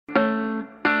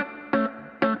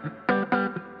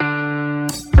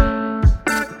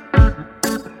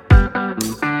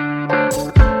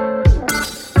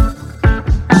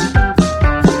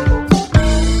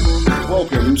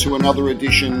to another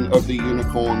edition of the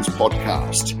Unicorns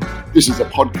podcast. This is a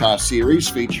podcast series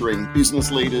featuring business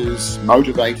leaders,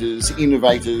 motivators,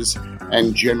 innovators,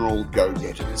 and general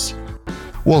go-getters.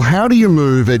 Well, how do you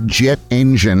move a jet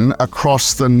engine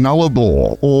across the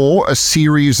Nullarbor or a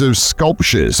series of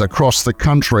sculptures across the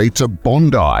country to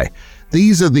Bondi?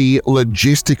 These are the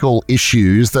logistical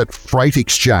issues that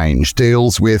FreightExchange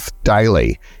deals with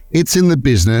daily. It's in the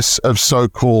business of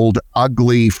so-called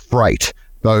ugly freight,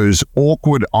 those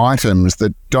awkward items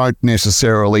that don't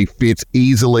necessarily fit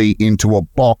easily into a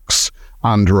box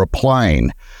under a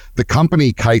plane. The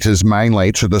company caters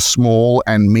mainly to the small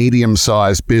and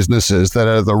medium-sized businesses that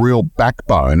are the real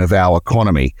backbone of our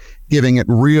economy, giving it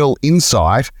real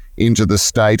insight into the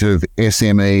state of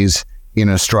SMEs in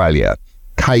Australia.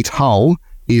 Cate Hull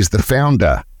is the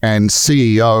founder and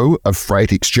CEO of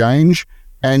FreightExchange,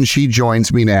 and she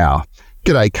joins me now.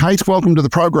 G'day, Cate. Welcome to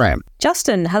the program.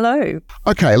 Justin, hello.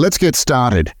 Okay, let's get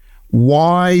started.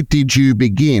 Why did you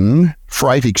begin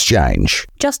FreightExchange?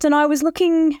 Justin, I was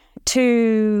looking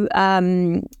to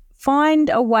find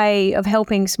a way of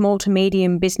helping small to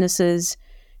medium businesses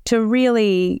to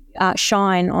really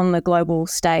shine on the global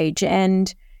stage.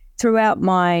 And throughout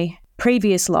my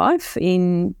previous life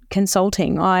in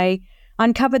consulting, I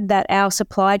uncovered that our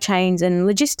supply chains and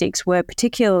logistics were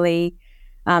particularly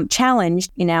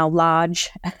challenged in our large,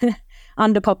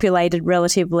 underpopulated,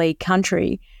 relatively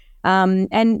country. And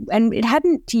it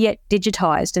hadn't yet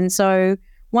digitized. And so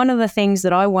one of the things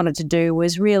that I wanted to do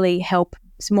was really help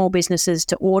small businesses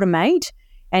to automate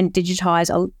and digitize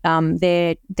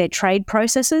their trade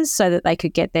processes so that they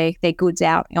could get their goods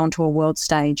out onto a world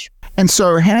stage. And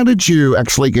so how did you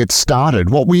actually get started?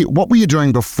 What were you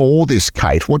doing before this,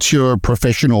 Cate? What's your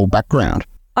professional background?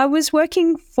 I was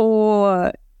working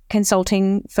for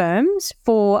consulting firms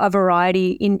for a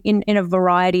variety in a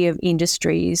variety of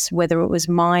industries, whether it was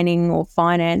mining or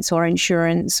finance or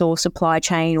insurance or supply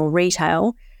chain or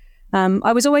retail.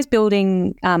 I was always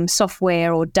building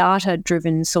software or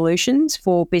data-driven solutions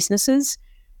for businesses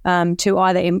to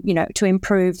either to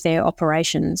improve their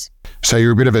operations. So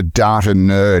you're a bit of a data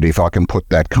nerd, if I can put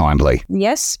that kindly.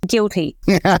 Yes, guilty.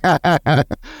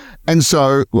 And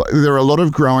so there are a lot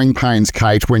of growing pains,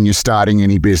 Cate, when you're starting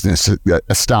any business.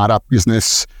 A startup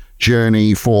business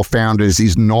journey for founders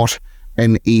is not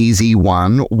an easy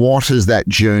one. What has that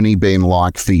journey been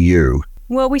like for you?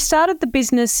 Well, we started the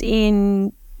business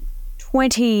in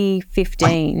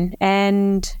 2015,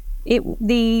 and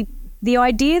the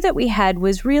idea that we had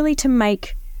was really to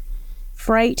make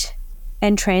freight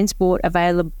and transport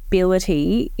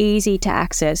availability easy to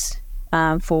access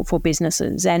for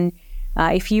businesses. And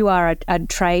if you are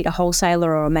a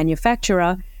wholesaler or a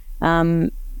manufacturer,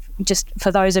 just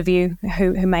for those of you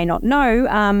who may not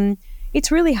know, it's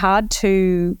really hard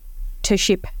to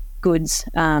ship goods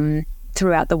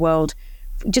throughout the world.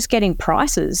 Just getting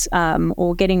prices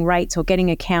or getting rates or getting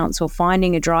accounts or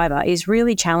finding a driver is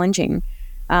really challenging,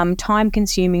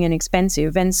 time-consuming and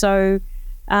expensive. And so,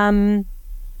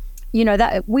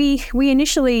 that we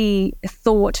initially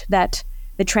thought that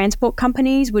the transport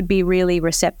companies would be really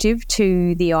receptive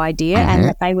to the idea and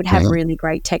that they would have really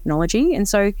great technology. And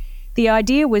so the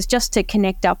idea was just to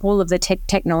connect up all of the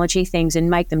technology things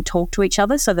and make them talk to each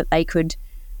other so that they could,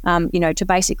 to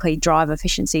basically drive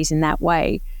efficiencies in that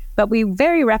way. But we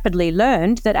very rapidly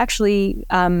learned that actually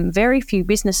very few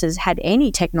businesses had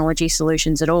any technology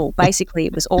solutions at all. Basically,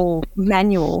 it was all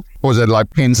manual. Was it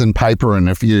like pens and paper and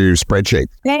a few spreadsheets?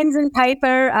 Pens and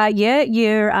paper,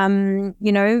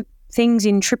 things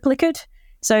in triplicate.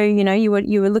 So, you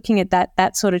were looking at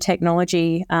that sort of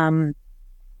technology in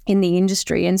the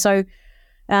industry. And so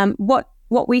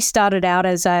what we started out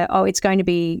as it's going to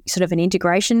be sort of an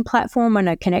integration platform and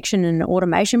a connection and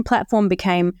automation platform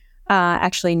became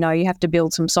actually, no, you have to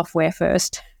build some software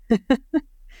first.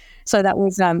 So that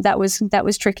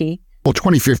was tricky. Well,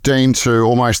 2015 to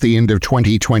almost the end of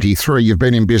 2023, you've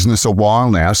been in business a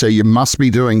while now, so you must be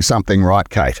doing something right,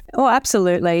 Cate. Oh,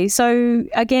 absolutely. So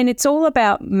again, it's all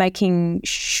about making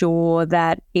sure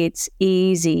that it's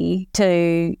easy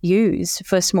to use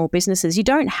for small businesses. You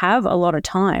don't have a lot of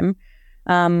time,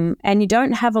 and you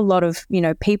don't have a lot of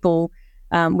people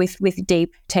with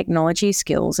deep technology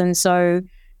skills, and so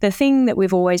the thing that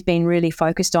we've always been really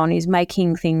focused on is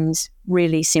making things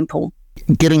really simple.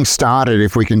 Getting started,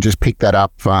 if we can just pick that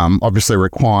up, obviously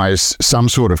requires some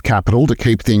sort of capital to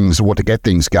keep things or to get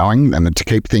things going and to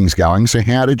keep things going. So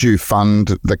how did you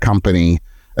fund the company,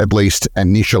 at least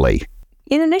initially?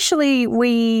 Initially,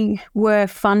 we were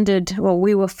fortunate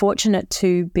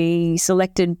to be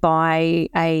selected by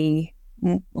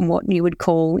what you would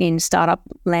call in startup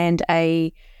land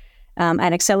a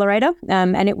an accelerator,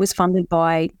 and it was funded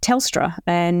by Telstra.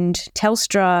 And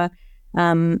Telstra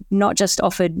not just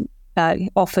offered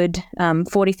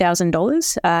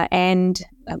 $40,000 and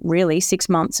really 6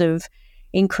 months of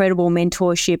incredible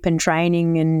mentorship and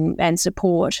training and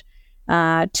support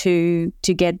to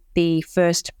get the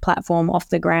first platform off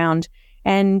the ground.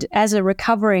 And as a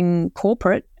recovering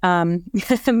corporate player,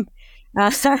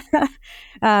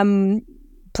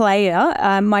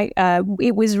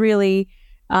 it was really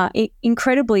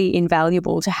incredibly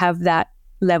invaluable to have that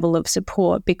level of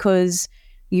support, because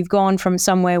you've gone from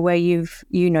somewhere where you've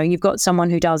got someone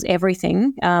who does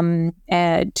everything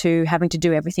to having to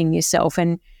do everything yourself,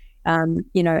 and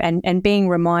being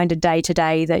reminded day to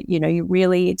day that you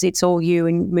really it's all you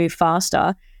and move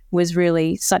faster was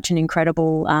really such an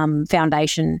incredible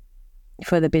foundation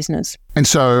for the business. And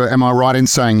so am I right in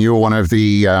saying you're one of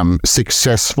the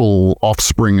successful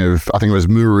offspring of, I think it was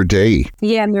Murudi?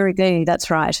 Yeah, Murudi, that's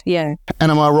right, yeah.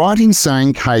 And am I right in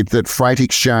saying, Cate, that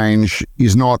FreightExchange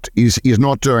is not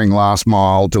doing last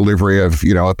mile delivery of,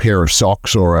 a pair of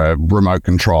socks or a remote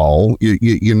control?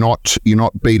 You're not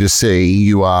B2C,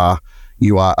 you are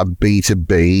a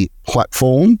B2B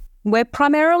platform? We're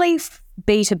primarily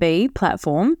B2B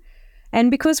platform. And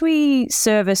because we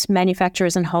service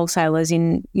manufacturers and wholesalers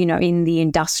in the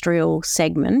industrial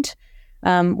segment,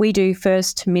 we do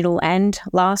first, middle and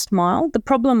last mile. The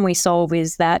problem we solve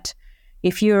is that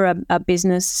if you're a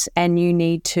business and you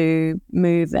need to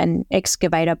move an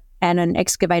excavator and an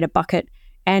excavator bucket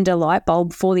and a light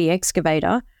bulb for the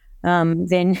excavator,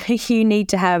 then you need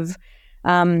to have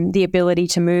the ability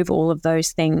to move all of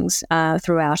those things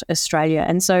throughout Australia.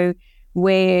 And so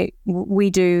where we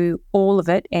do all of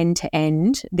it end to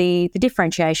end, the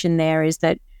differentiation there is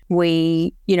that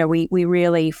we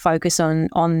really focus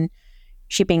on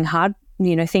shipping hard,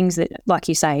 things that, like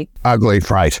you say, ugly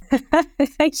freight.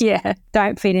 Yeah,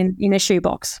 don't fit in a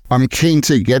shoebox. I'm keen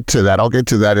to get to that. I'll get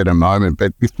to that in a moment.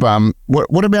 But if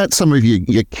what about some of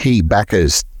your key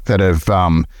backers that have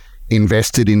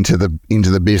invested into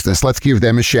the business? Let's give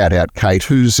them a shout out, Cate.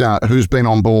 Who's been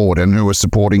on board and who are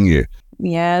supporting you?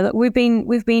 Yeah, we've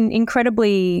been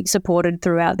incredibly supported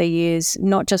throughout the years,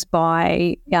 not just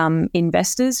by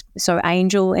investors, so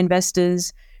angel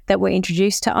investors that were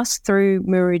introduced to us through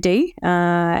Murudi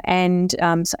and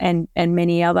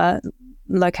many other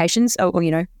locations,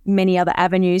 or many other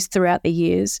avenues throughout the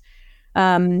years.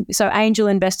 So angel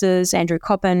investors, Andrew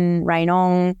Coppin, Ray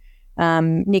Nong,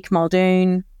 Nick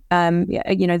Muldoon,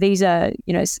 these are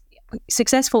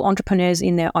successful entrepreneurs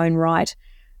in their own right.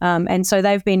 And so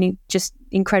they've been just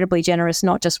incredibly generous,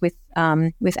 not just with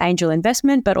angel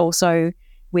investment, but also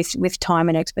with time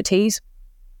and expertise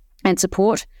and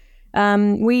support.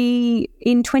 We,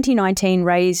 in 2019,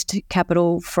 raised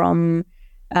capital from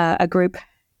a group,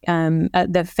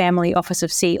 the Family Office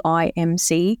of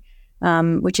CIMC,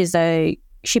 which is a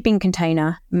shipping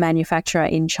container manufacturer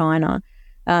in China.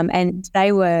 And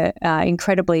they were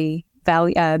incredibly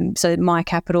so my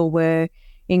capital were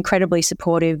incredibly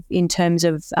supportive in terms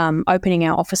of opening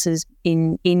our offices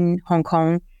in Hong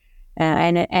Kong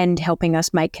and helping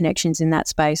us make connections in that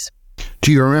space.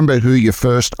 Do you remember who your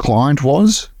first client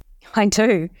was? I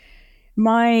do.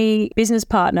 My business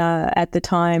partner at the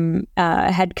time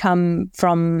had come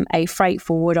from a freight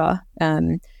forwarder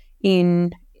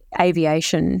in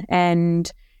aviation, and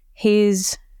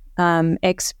his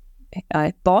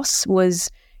ex-boss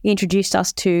introduced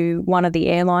us to one of the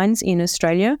airlines in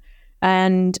Australia.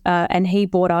 And he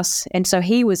bought us, and so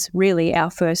he was really our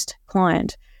first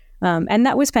client, and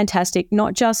that was fantastic.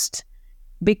 Not just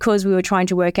because we were trying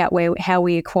to work out how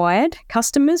we acquired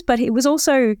customers, but it was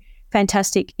also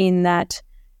fantastic in that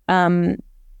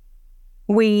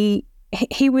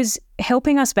he was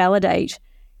helping us validate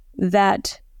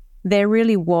that there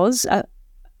really was a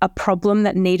problem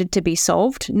that needed to be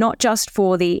solved, not just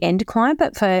for the end client,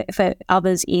 but for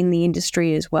others in the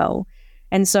industry as well.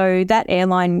 And so that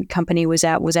airline company or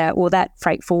that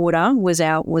freight forwarder was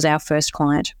our first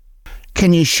client.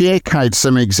 Can you share, Cate,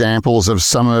 some examples of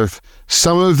some of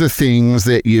the things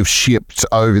that you've shipped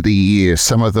over the years,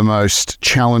 some of the most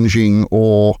challenging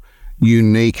or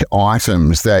unique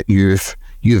items that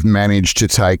you've managed to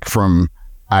take from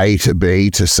A to B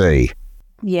to C?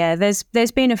 Yeah,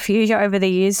 there's been a few over the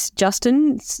years,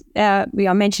 Justin. I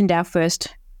mentioned our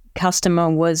first customer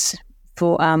was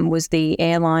the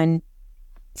airline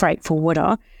freight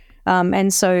forwarder,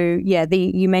 and so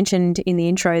you mentioned in the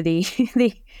intro the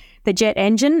jet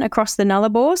engine across the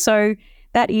Nullarbor. So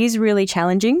that is really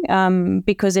challenging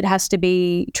because it has to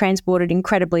be transported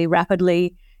incredibly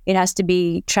rapidly. It has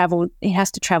to travel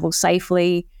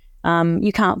safely.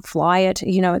 You can't fly it.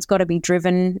 It's got to be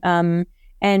driven.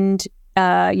 And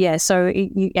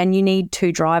you need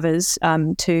two drivers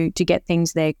to get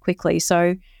things there quickly.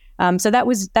 So that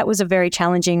was a very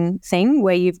challenging thing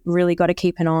where you've really got to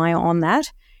keep an eye on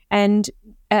that. And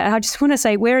I just want to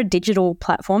say we're a digital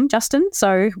platform, Justin.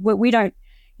 So we don't,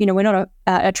 we're not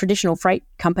a traditional freight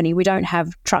company. We don't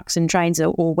have trucks and trains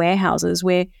or warehouses.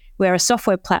 We're a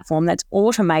software platform that's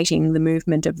automating the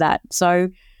movement of that. So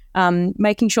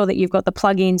making sure that you've got the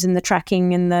plugins and the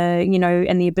tracking and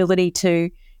the ability to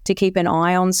keep an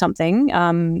eye on something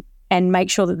and make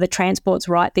sure that the transport's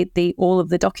right, that all of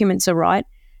the documents are right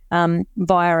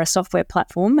via a software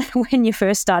platform when you're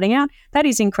first starting out, that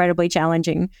is incredibly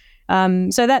challenging.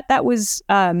 So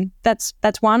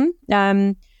that's one.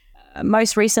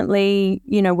 Most recently,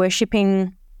 we're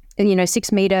shipping,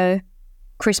 6-meter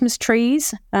Christmas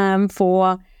trees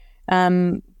for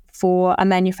a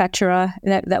manufacturer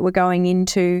that we're going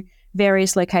into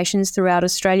various locations throughout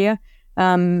Australia.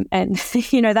 And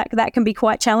that can be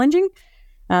quite challenging.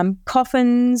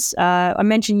 Coffins,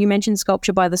 you mentioned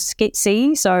sculpture by the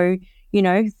sea. So,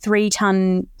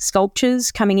 3-ton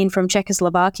sculptures coming in from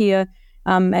Czechoslovakia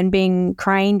and being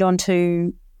craned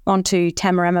onto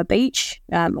Tamarama Beach.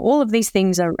 All of these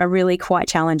things are really quite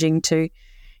challenging to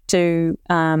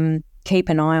keep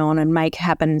an eye on and make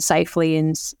happen safely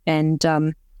and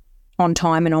on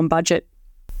time and on budget.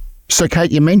 So,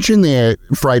 Cate, you mentioned there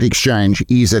FreightExchange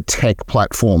is a tech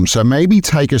platform. So maybe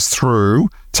take the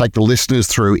listeners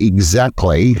through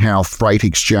exactly how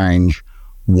FreightExchange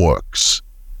works.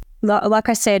 Like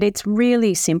I said, it's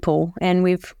really simple,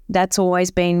 and that's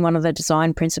always been one of the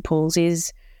design principles.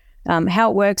 Is how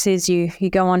it works is you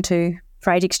go onto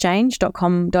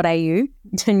freightexchange.com.au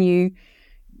and you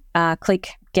click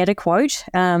get a quote,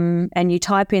 and you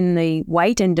type in the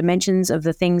weight and dimensions of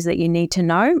the things that you need to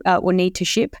know or need to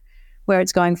ship, where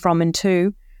it's going from and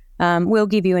to. We'll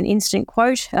give you an instant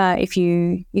quote. If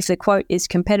the quote is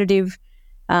competitive,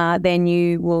 then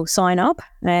you will sign up,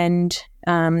 and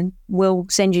we'll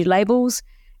send you labels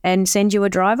and send you a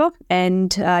driver,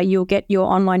 and you'll get your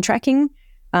online tracking,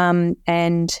 and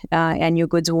your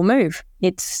goods will move.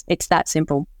 It's that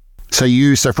simple. So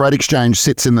FreightExchange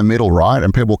sits in the middle, right?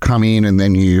 And people come in, and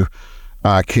then you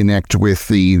connect with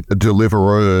the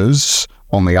deliverers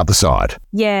on the other side.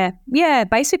 Yeah,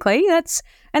 basically that's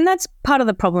part of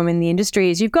the problem in the industry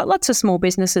is you've got lots of small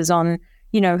businesses on,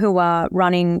 who are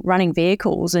running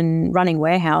vehicles and running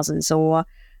warehouses or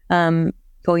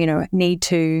need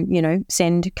to,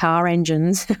 send car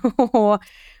engines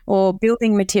or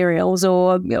building materials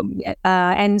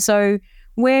and so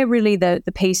we're really the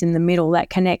piece in the middle that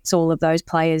connects all of those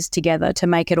players together to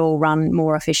make it all run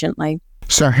more efficiently.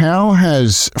 So how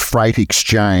has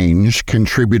FreightExchange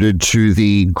contributed to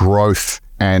the growth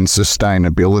and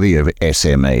sustainability of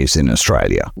SMEs in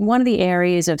Australia? One of the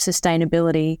areas of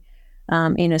sustainability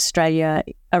in Australia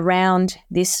around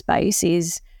this space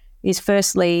is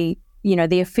firstly,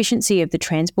 the efficiency of the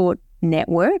transport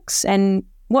networks. And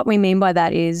what we mean by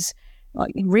that is,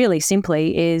 really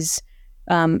simply, is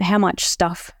how much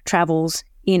stuff travels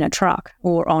in a truck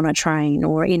or on a train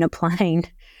or in a plane.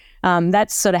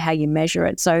 That's sort of how you measure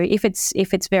it. So if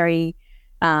it's very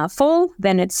full,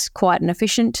 then it's quite an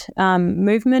efficient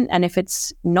movement, and if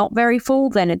it's not very full,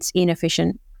 then it's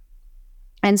inefficient.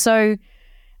 And so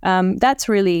that's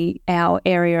really our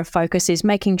area of focus, is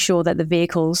making sure that the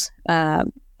vehicles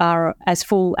are as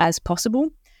full as possible.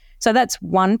 So that's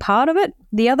one part of it.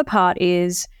 The other part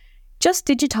is just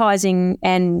digitizing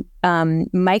and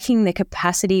making the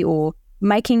capacity or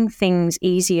making things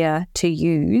easier to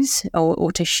use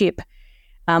or to ship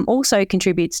also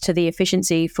contributes to the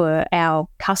efficiency for our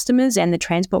customers and the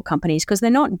transport companies, because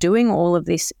they're not doing all of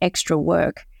this extra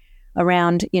work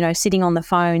around, sitting on the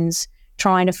phones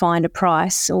trying to find a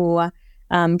price or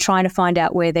trying to find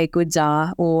out where their goods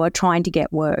are or trying to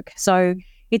get work. So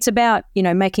it's about,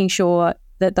 making sure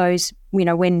that those,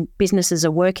 when businesses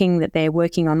are working, that they're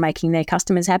working on making their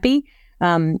customers happy,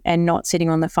 and not sitting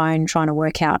on the phone trying to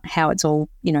work out how it's all,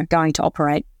 going to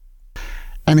operate.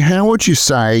 And how would you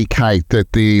say, Cate,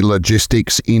 that the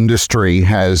logistics industry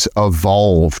has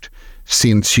evolved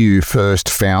since you first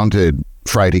founded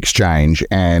FreightExchange,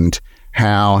 and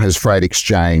how has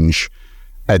FreightExchange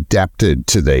adapted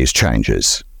to these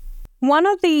changes? One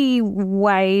of the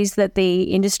ways that the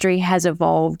industry has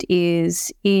evolved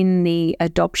is in the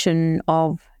adoption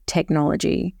of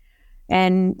technology.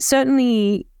 And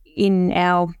certainly in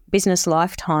our business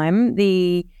lifetime,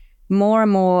 the more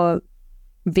and more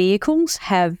vehicles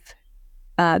have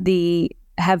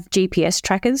GPS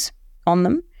trackers on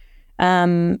them.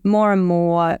 More and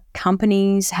more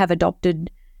companies have adopted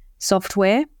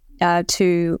software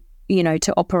to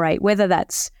operate, whether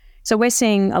that's So we're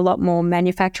seeing a lot more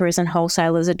manufacturers and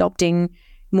wholesalers adopting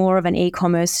more of an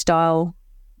e-commerce style,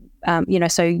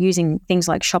 so using things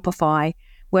like Shopify,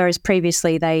 whereas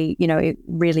previously it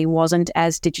really wasn't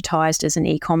as digitized as an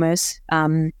e-commerce,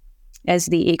 as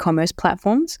the e-commerce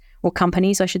platforms or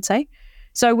companies, I should say.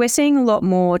 So we're seeing a lot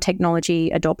more technology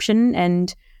adoption,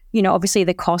 and obviously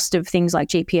the cost of things like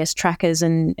GPS trackers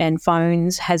and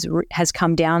phones has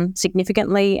come down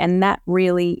significantly, and that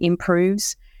really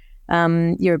improves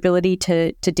your ability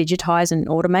to digitize and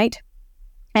automate.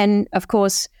 And of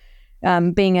course,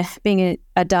 being a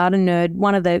data nerd,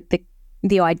 one of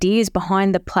the ideas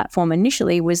behind the platform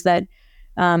initially was that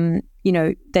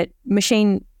that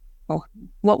machine, or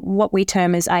what we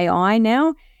term as AI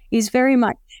now, is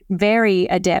very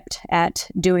adept at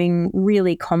doing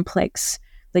really complex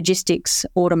logistics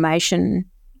automation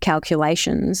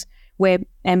calculations,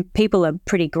 and people are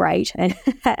pretty great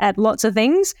at lots of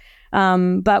things,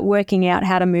 but working out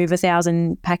how to move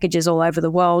 1,000 packages all over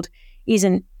the world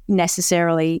isn't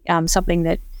necessarily something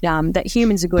that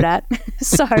humans are good at.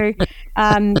 So,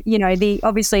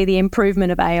 obviously the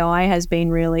improvement of AI has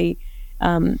been really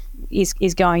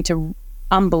is going to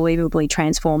unbelievably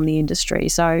transform the industry.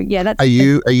 So, yeah, that's. Are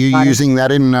you using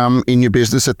that in your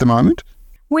business at the moment?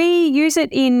 We use it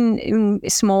in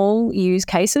small use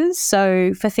cases,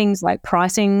 so for things like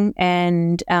pricing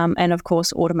and of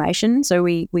course automation. So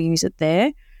we use it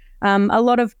there. A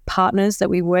lot of partners that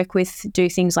we work with do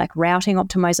things like routing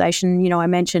optimization. I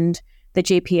mentioned the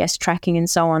GPS tracking and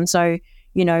so on. So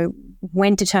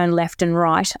when to turn left and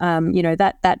right.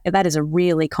 That is a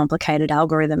really complicated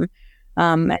algorithm.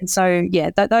 And so,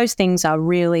 those things are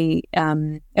really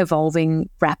evolving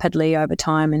rapidly over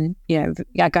time, and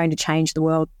are going to change the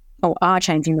world, or are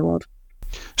changing the world.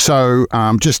 So,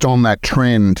 just on that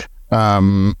trend,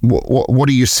 what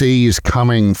do you see is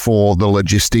coming for the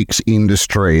logistics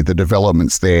industry? The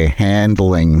developments they're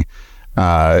handling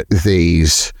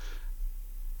these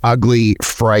ugly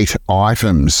freight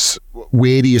items.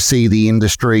 Where do you see the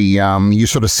industry? You're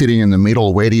sort of sitting in the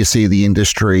middle. Where do you see the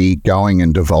industry going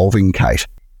and devolving, Cate?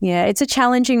 Yeah, it's a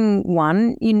challenging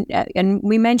one. And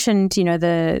we mentioned,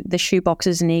 the shoe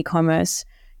boxes and e-commerce.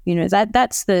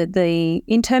 That's the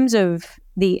in terms of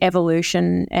the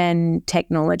evolution and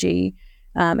technology.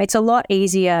 It's a lot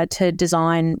easier to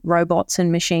design robots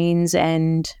and machines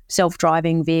and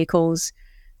self-driving vehicles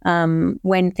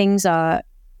when things are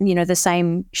the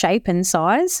same shape and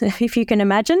size, if you can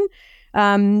imagine.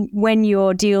 When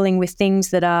you're dealing with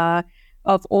things that are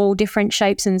of all different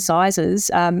shapes and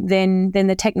sizes, then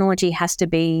the technology has to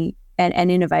be, and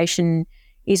innovation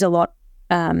is a lot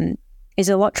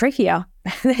trickier.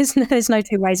 There's no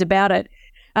two ways about it.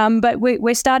 But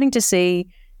we're starting to see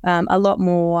a lot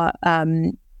more,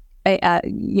 the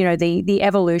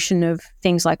evolution of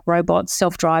things like robots,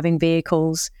 self-driving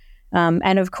vehicles,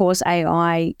 and of course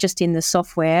AI just in the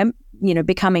software,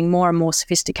 becoming more and more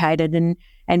sophisticated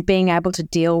and being able to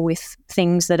deal with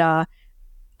things that are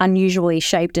unusually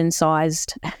shaped and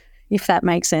sized, if that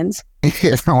makes sense.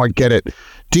 Yeah, no, I get it.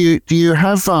 Do you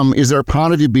have, is there a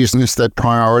part of your business that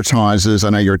prioritizes,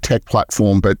 I know you're a tech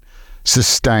platform, but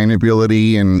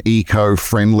sustainability and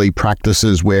eco-friendly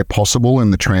practices where possible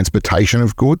in the transportation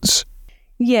of goods?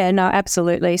 Yeah, no,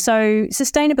 absolutely. So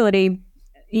sustainability,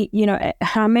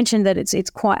 I mentioned that it's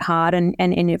quite hard and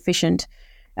inefficient.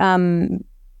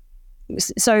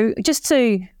 So just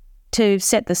to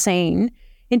set the scene,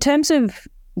 in terms of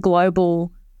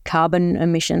global carbon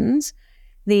emissions,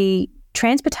 the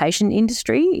transportation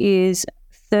industry is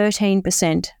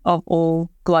 13% of all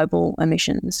global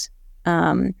emissions.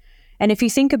 And if you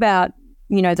think about,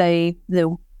 it's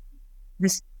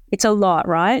a lot,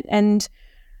 right? And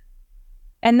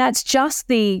that's just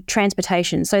the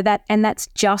transportation. That's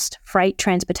just freight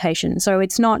transportation. So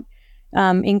it's not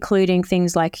including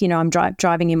things like, I'm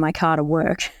driving in my car to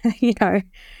work.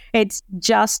 It's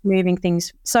just moving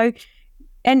things. So,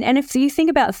 and if you think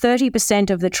about 30%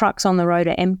 of the trucks on the road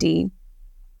are empty,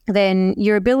 then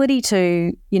your ability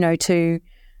to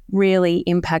really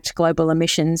impact global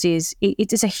emissions is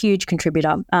a huge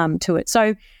contributor to it.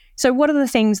 So what are the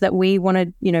things that we want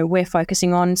to, we're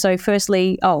focusing on? So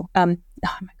firstly, oh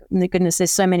my goodness,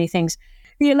 there's so many things.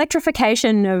 The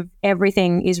electrification of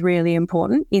everything is really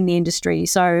important in the industry.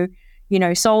 So,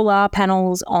 solar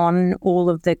panels on all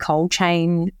of the cold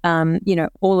chain,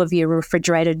 all of your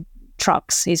refrigerated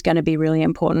trucks is going to be really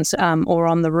important, or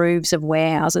on the roofs of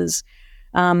warehouses.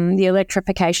 The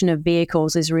electrification of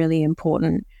vehicles is really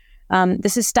important. The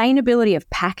sustainability of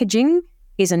packaging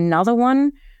is another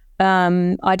one.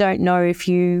 I don't know if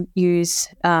you use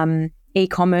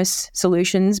e-commerce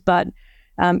solutions, but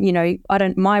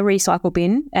my recycle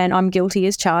bin, and I'm guilty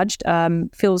as charged,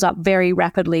 fills up very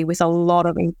rapidly with a lot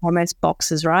of e-commerce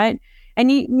boxes, right? And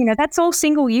that's all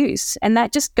single use, and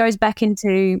that just goes back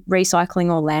into recycling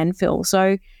or landfill.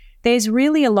 So there's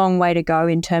really a long way to go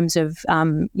in terms of,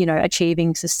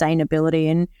 achieving sustainability.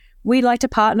 And we like to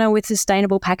partner with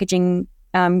sustainable packaging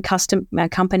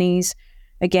companies.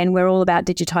 Again, we're all about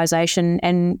digitization,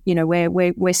 and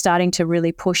we're starting to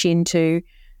really push into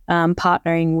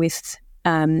partnering with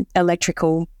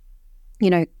electrical,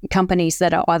 companies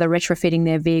that are either retrofitting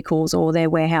their vehicles or their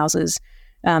warehouses,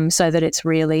 so that it's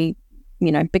really,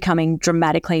 becoming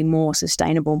dramatically more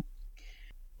sustainable.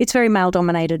 It's very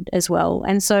male-dominated as well,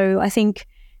 and so I think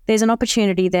there's an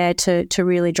opportunity there to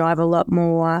really drive a lot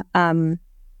more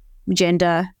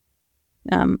gender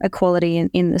equality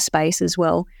in the space as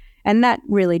well. And that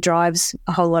really drives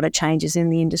a whole lot of changes in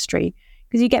the industry,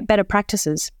 because you get better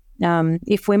practices.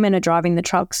 If women are driving the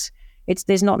trucks,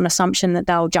 there's not an assumption that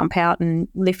they'll jump out and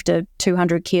lift a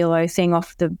 200-kilo thing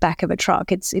off the back of a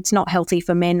truck. It's not healthy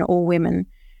for men or women.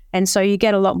 And so you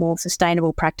get a lot more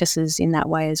sustainable practices in that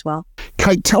way as well.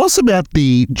 Cate, tell us about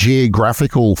the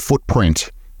geographical footprint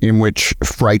in which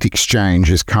FreightExchange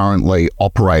is currently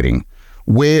operating.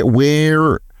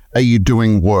 Where are you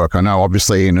doing work? I know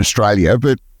obviously in Australia,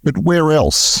 but where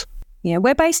else? Yeah,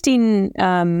 we're based in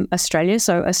Australia,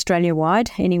 so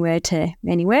Australia-wide, anywhere to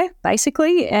anywhere,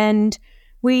 basically. And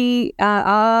we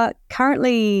are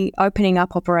currently opening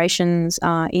up operations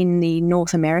in the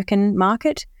North American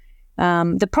market.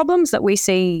 The problems that we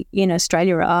see in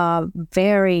Australia are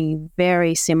very,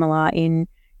 very similar in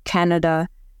Canada,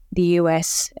 the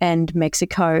US, and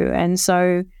Mexico. And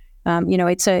so,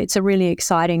 it's a really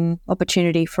exciting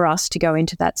opportunity for us to go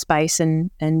into that space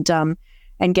and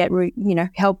get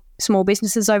help small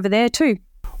businesses over there too.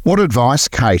 What advice,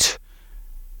 Cate,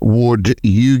 would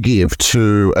you give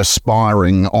to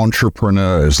aspiring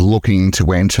entrepreneurs looking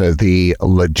to enter the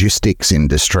logistics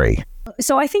industry?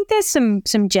 So I think there's some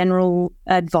general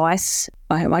advice.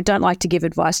 I don't like to give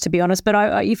advice, to be honest, but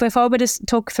if I were to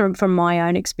talk from my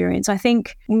own experience, I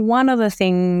think one of the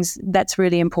things that's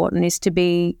really important is to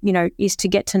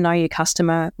get to know your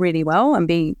customer really well and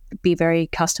be very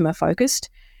customer focused,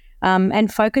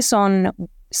 and focus on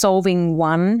solving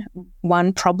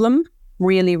one problem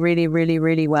really, really, really,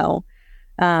 really well.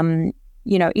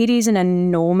 It is an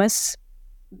enormous.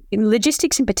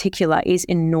 Logistics in particular is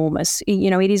enormous.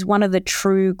 It is one of the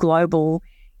true global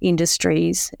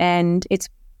industries, and it's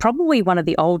probably one of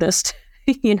the oldest,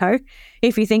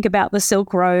 if you think about the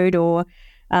Silk Road or,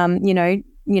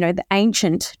 the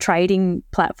ancient trading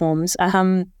platforms,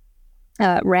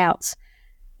 routes.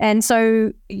 And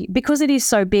so because it is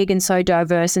so big and so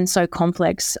diverse and so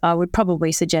complex, I would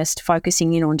probably suggest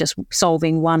focusing in on just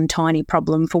solving one tiny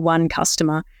problem for one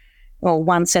customer or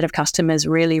one set of customers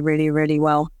really, really, really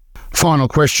well. Final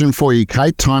question for you,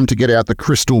 Cate. Time to get out the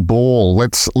crystal ball.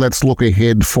 Let's look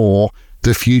ahead for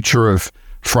the future of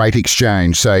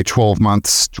FreightExchange, say 12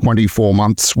 months, 24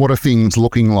 months. What are things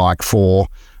looking like for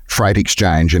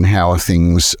FreightExchange, and how are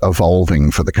things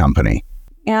evolving for the company?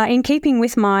 In keeping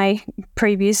with my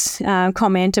previous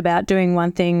comment about doing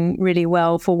one thing really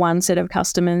well for one set of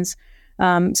customers,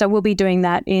 so we'll be doing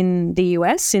that in the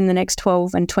US in the next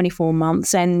 12 and 24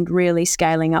 months and really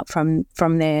scaling up from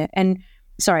there. And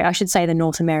sorry, I should say the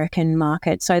North American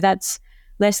market. So that's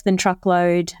less than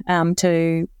truckload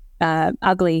to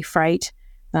ugly freight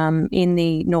in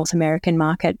the North American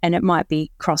market, and it might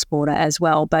be cross-border as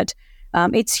well. But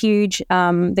it's huge.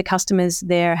 The customers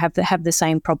there have the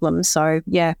same problems. So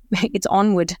yeah, it's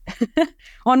onward,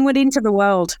 onward into the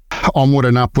world. Onward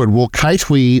and upward. Well, Cate,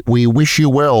 we wish you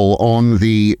well on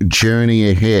the journey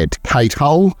ahead. Cate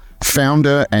Hull,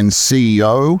 founder and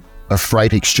CEO of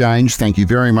FreightExchange, thank you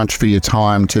very much for your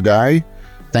time today.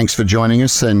 Thanks for joining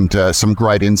us, and some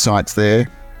great insights there.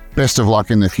 Best of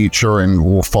luck in the future, and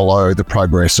we'll follow the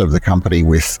progress of the company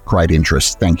with great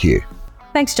interest. Thank you.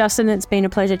 Thanks, Justin. It's been a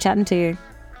pleasure chatting to you.